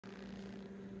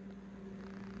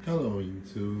Hello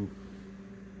YouTube,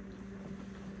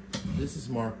 this is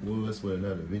Mark Woods with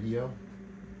another video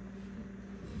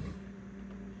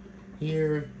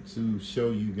here to show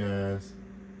you guys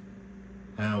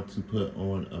how to put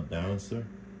on a balancer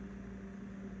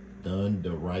done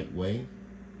the right way.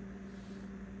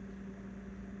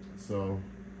 So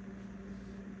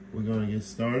we're going to get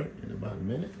started in about a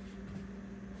minute.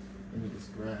 Let me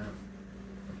just grab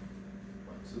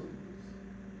my tools.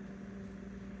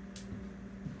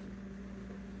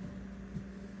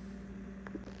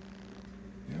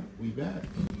 We back.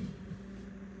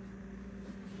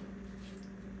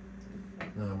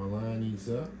 Now I'm gonna line these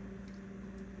up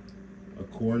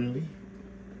accordingly.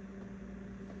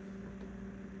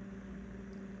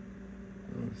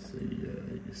 Let's see,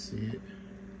 you can see it.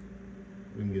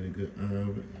 We can get a good eye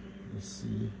of it. Let's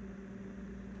see.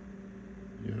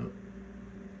 Yep.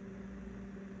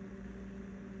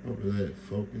 Hope we let it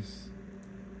focus.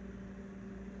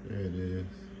 There it is.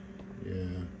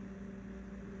 Yeah.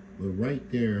 But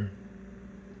right there,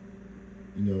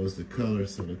 you know, is the color.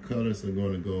 So the colors are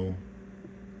going to go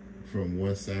from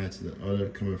one side to the other,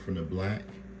 coming from the black.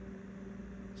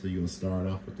 So you're going to start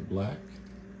off with the black.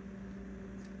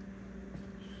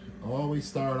 Always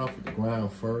start off with the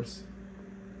ground first.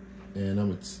 And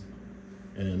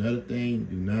another thing,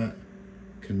 do not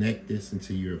connect this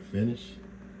until you're finished.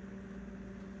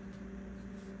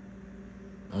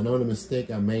 I know the mistake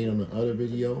I made on the other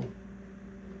video.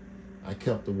 I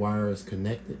kept the wires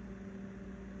connected,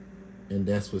 and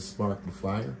that's what sparked the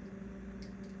fire.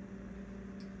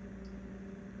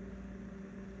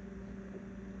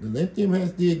 The lithium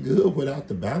has did good without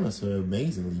the balancer,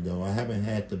 amazingly though. I haven't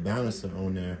had the balancer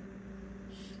on there,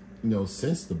 you know,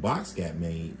 since the box got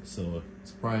made. So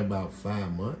it's probably about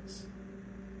 5 months.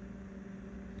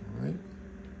 All right.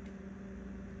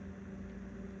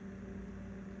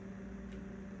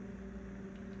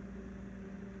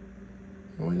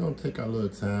 We're gonna take our little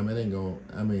time. It ain't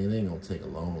gonna take a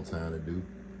long time to do.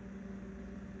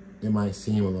 It might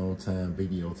seem a long time,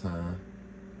 video time.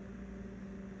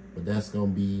 But that's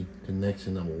gonna be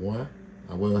connection number 1.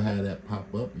 I will have that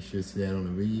pop up. You should see that on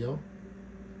the video.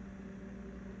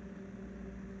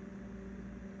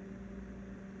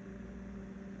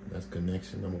 That's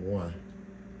connection number 1.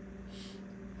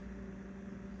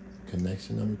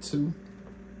 Connection number 2.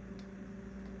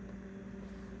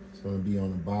 It's going to be on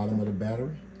the bottom of the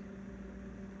battery.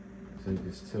 So you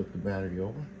just tilt the battery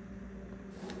over.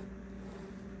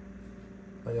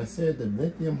 Like I said, the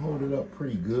lithium hold it up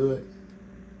pretty good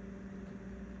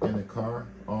in the car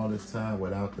all this time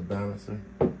without the balancer.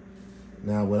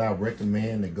 Now, would I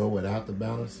recommend to go without the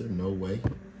balancer? No way.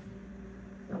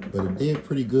 But it did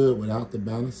pretty good without the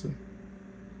balancer.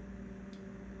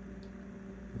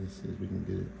 Let's see if we can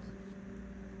get it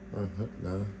unhooked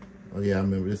now. Oh yeah, I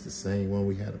remember this is the same one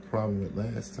we had a problem with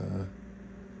last time.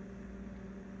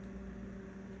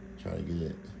 Try to get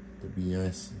it to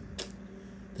BMS.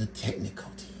 The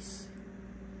technicalities.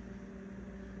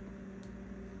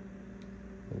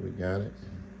 But we got it.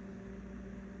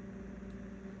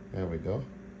 There we go.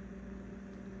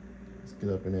 Let's get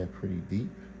up in there pretty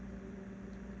deep.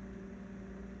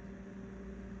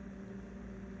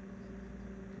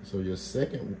 So your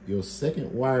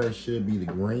second wire should be the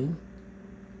green.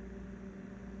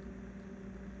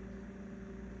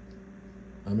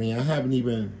 I mean, I haven't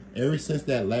even, ever since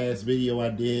that last video I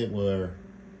did where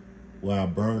I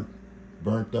burnt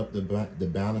up the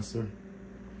balancer,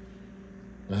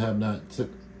 I have not took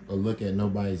a look at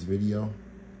nobody's video.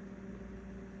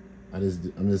 I'm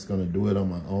just gonna do it on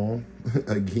my own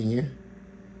again.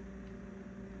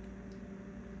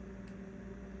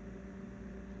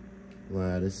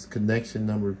 Wow, this is connection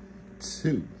number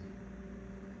 2.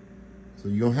 So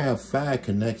you're gonna have 5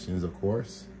 connections, of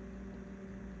course.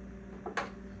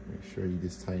 Make sure you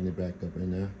just tighten it back up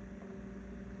in there.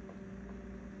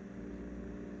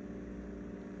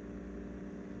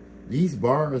 These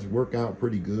bars work out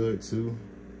pretty good too.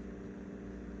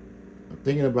 I'm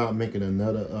thinking about making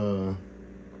another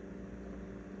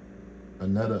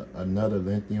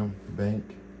lithium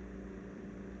bank,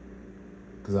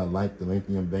 because I like the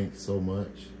lithium bank so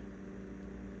much.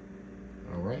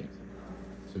 All right,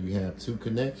 so you have 2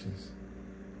 connections.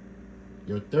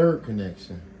 Your third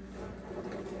connection,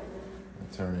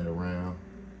 turn it around.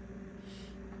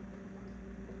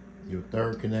 Your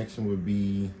third connection would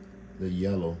be the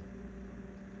yellow.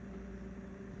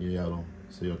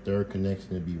 So your third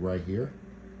connection would be right here.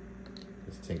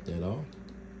 Let's take that off.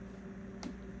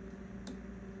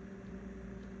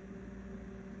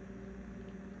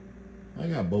 I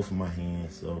got both of my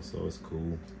hands, so it's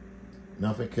cool.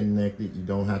 Nothing connected. You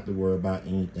don't have to worry about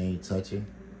anything touching.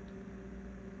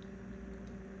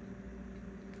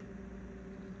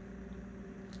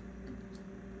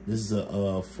 This is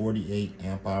a 48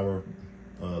 amp hour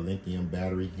lithium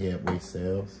battery, Headway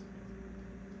cells.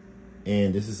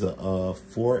 And this is a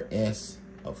 4S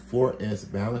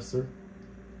balancer.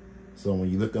 So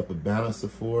when you look up a balancer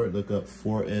for it, look up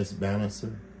 4S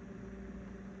balancer.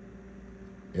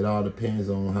 It all depends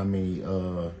on how many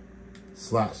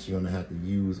slots you're gonna have to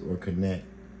use or connect.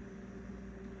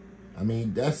 I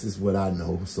mean, that's just what I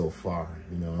know so far.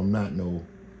 You know, I'm not no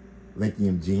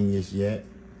lithium genius yet.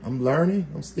 I'm learning.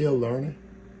 I'm still learning.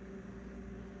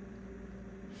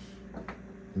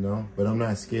 You know, but I'm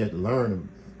not scared to learn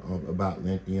about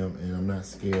lithium, and I'm not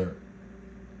scared,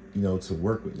 you know, to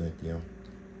work with lithium,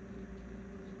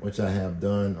 which I have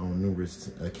done on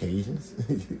numerous occasions.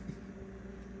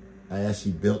 I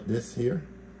actually built this here.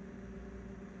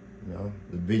 You know,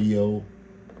 the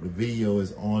video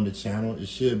is on the channel. It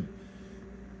should,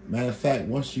 matter of fact,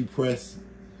 once you press,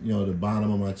 you know, the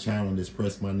bottom of my channel, just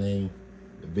press my name,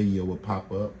 the video will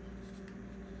pop up.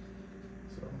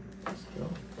 So let's go.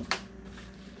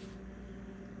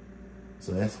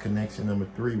 So that's connection number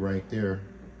 3 right there.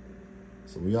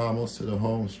 So we almost to the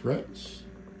home stretch.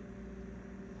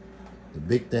 The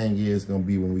big thing is gonna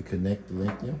be when we connect the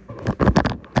lithium.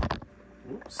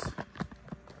 Oops.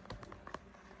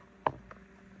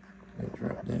 That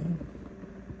drop down.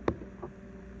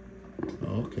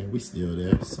 Oh, okay, we still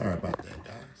there. Sorry about that,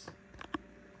 guys.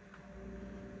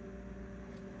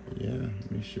 Yeah,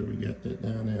 make sure we got that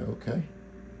down there. Okay.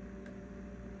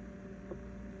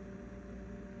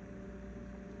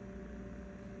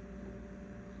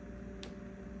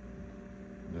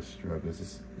 The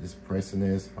struggles, just pressing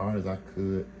it as hard as I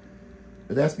could.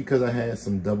 But that's because I had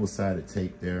some double-sided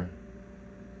tape there,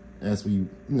 as we, you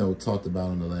know, talked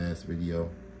about in the last video.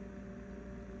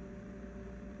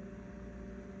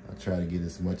 I try to get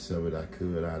as much of it I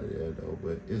could out of there though,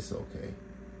 but it's okay.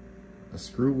 A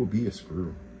screw will be a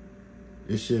screw.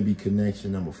 This should be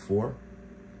connection number 4.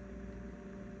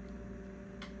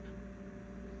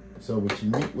 So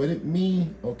what it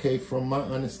mean, okay, from my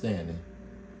understanding,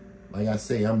 like I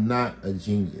say, I'm not a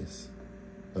genius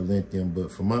of lithium,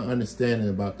 but from my understanding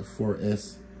about the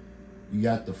 4S, you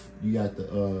got the you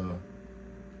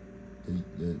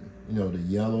know, the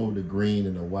yellow, the green,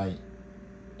 and the white,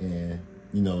 and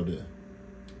you know,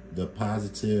 the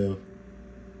positive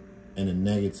and the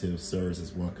negative serves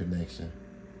as one connection.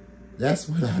 That's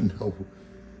what I know.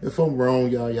 If I'm wrong,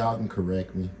 y'all can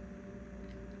correct me.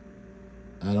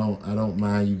 I don't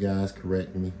mind you guys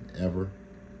correcting me ever.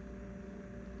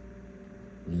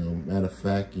 You know, matter of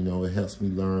fact, you know, it helps me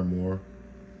learn more,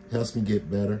 helps me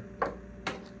get better.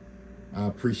 I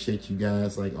appreciate you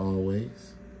guys like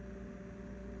always.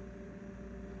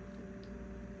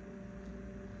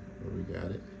 We got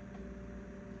it.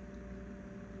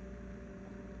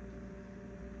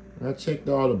 And I checked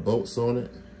all the bolts on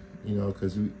it, you know,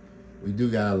 because we do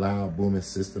got a loud booming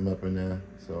system up in there.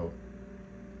 So,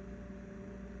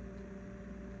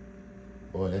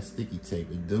 boy, that sticky tape,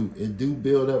 it do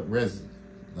build up residue.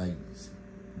 Like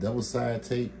double-sided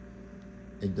tape,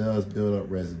 it does build up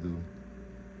residue.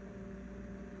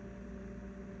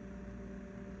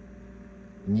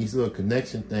 And these little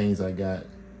connection things I got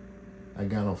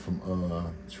them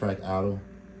from Track Auto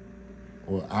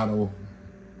or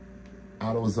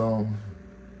AutoZone.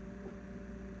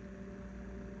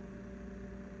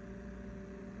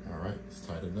 All right, it's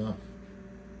tight enough.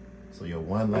 So your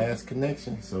one last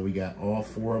connection. So we got all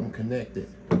 4 of them connected.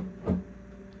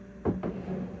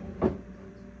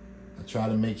 I try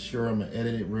to make sure I'm gonna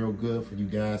edit it real good for you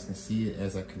guys can see it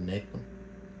as I connect them.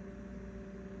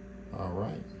 All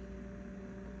right.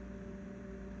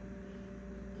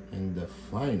 And the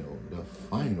final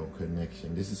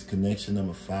connection. This is connection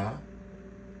number 5.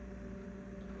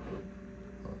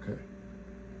 Okay.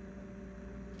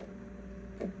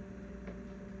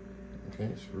 Okay,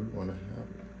 screw 1.5.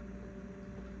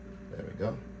 There we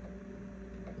go.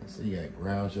 So you got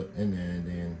grouge up in there, and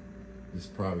then it's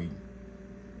probably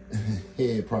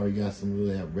head probably got some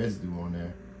little that residue on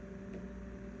there.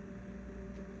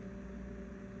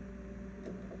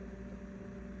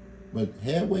 But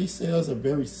Headway cells are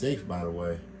very safe, by the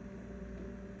way.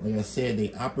 Like I said,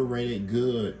 they operated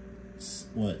good,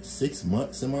 what, 6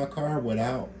 months in my car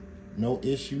without no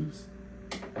issues.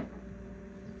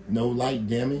 No light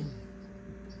dimming.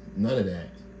 None of that.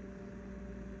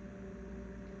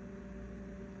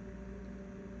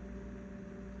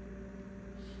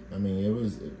 I mean, it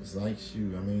was like,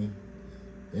 shoot, I mean,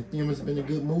 lithium has been a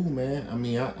good move, man. I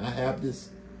mean, I have this.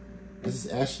 This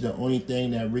is actually the only thing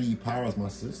that really powers my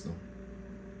system.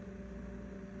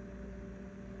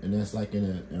 And that's like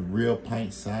in a real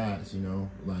pint size, you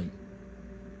know, like,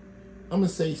 I'm gonna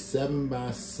say 7 by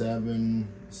 7,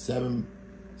 7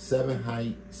 7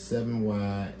 height, 7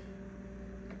 wide,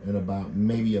 and about,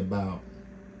 maybe about,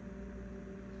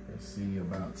 let's see,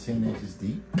 about 10 inches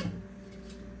deep.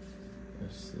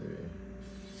 Let's see.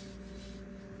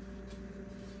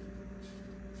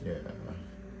 Yeah.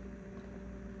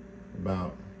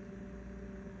 About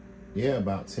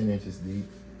 10 inches deep.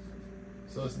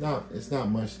 So it's not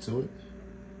much to it.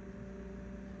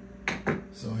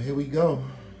 So here we go.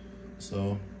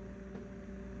 So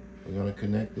we're gonna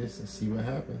connect this and see what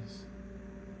happens.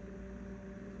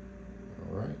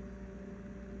 All right.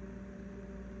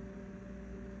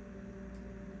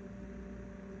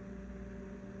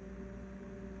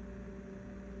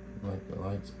 Like the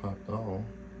lights popped on.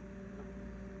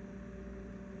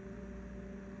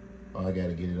 Oh, I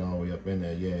gotta get it all the way up in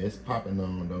there. Yeah, it's popping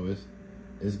on though.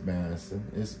 It's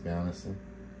balancing. It's balancing.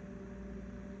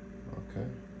 Okay.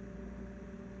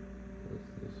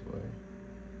 This way.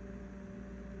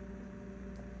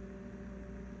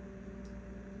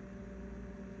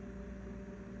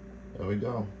 There we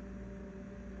go.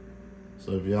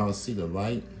 So if y'all see the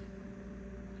light,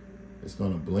 it's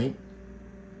gonna blink.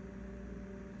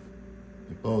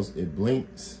 It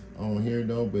blinks on here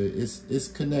though, but it's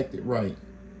connected right.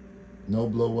 No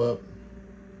blow up.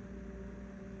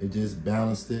 It just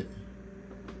balanced it.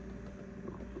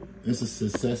 It's a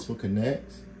successful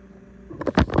connect.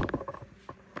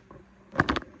 I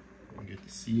get to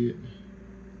see it,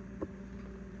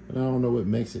 but I don't know what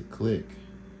makes it click.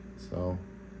 So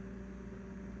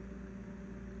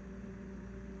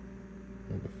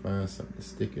I have to find something to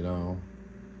stick it on.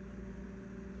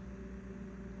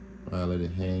 I'll let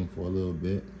it hang for a little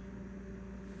bit.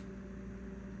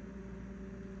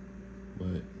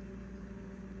 But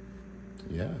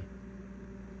yeah.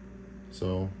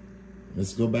 So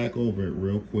let's go back over it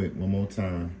real quick one more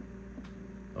time.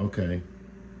 Okay.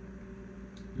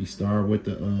 You start with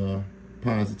the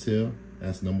positive.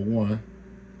 That's number 1.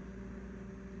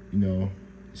 You know,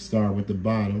 start with the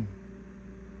bottom.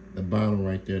 The bottom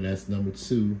right there, that's number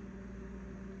 2.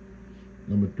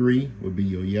 Number 3 would be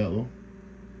your yellow.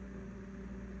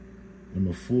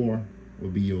 Number 4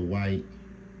 would be your white.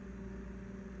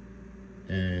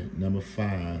 And number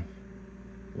 5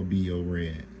 will be your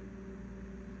red.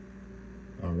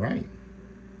 All right.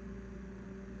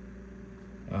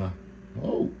 I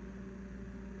hope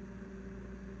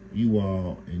you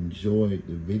all enjoyed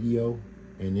the video.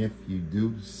 And if you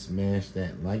do, smash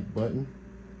that like button.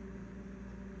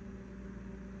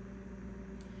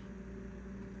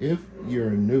 If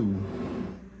you're new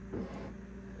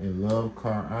and love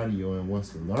car audio and wants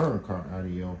to learn car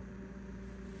audio,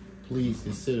 please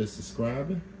consider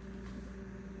subscribing.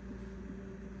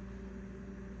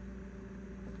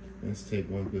 Let's take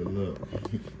one good look.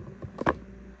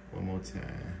 One more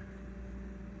time.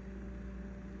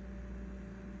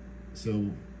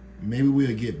 So maybe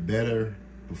we'll get better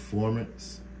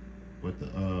performance with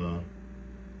the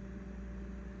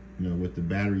you know, with the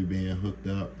battery being hooked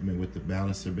up. I mean, with the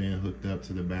balancer being hooked up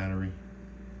to the battery.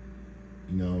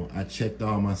 You know, I checked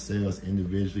all my cells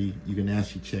individually. You can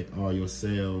actually check all your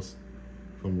cells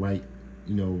from right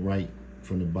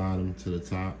from the bottom to the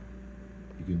top.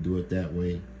 You can do it that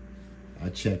way. I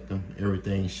checked them.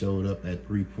 Everything showed up at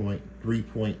 3.0,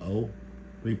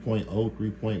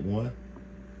 3.1.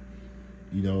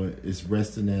 You know, it's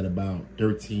resting at about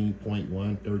 13.1,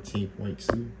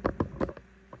 13.2.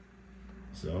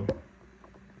 So,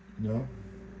 you know,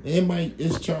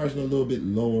 it's charging a little bit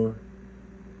lower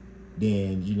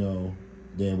than, you know,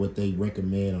 than what they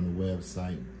recommend on the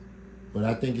website. But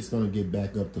I think it's going to get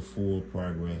back up to full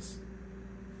progress.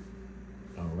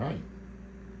 All right.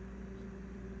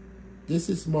 This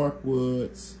is Mark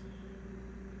Woods.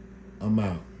 I'm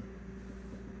out.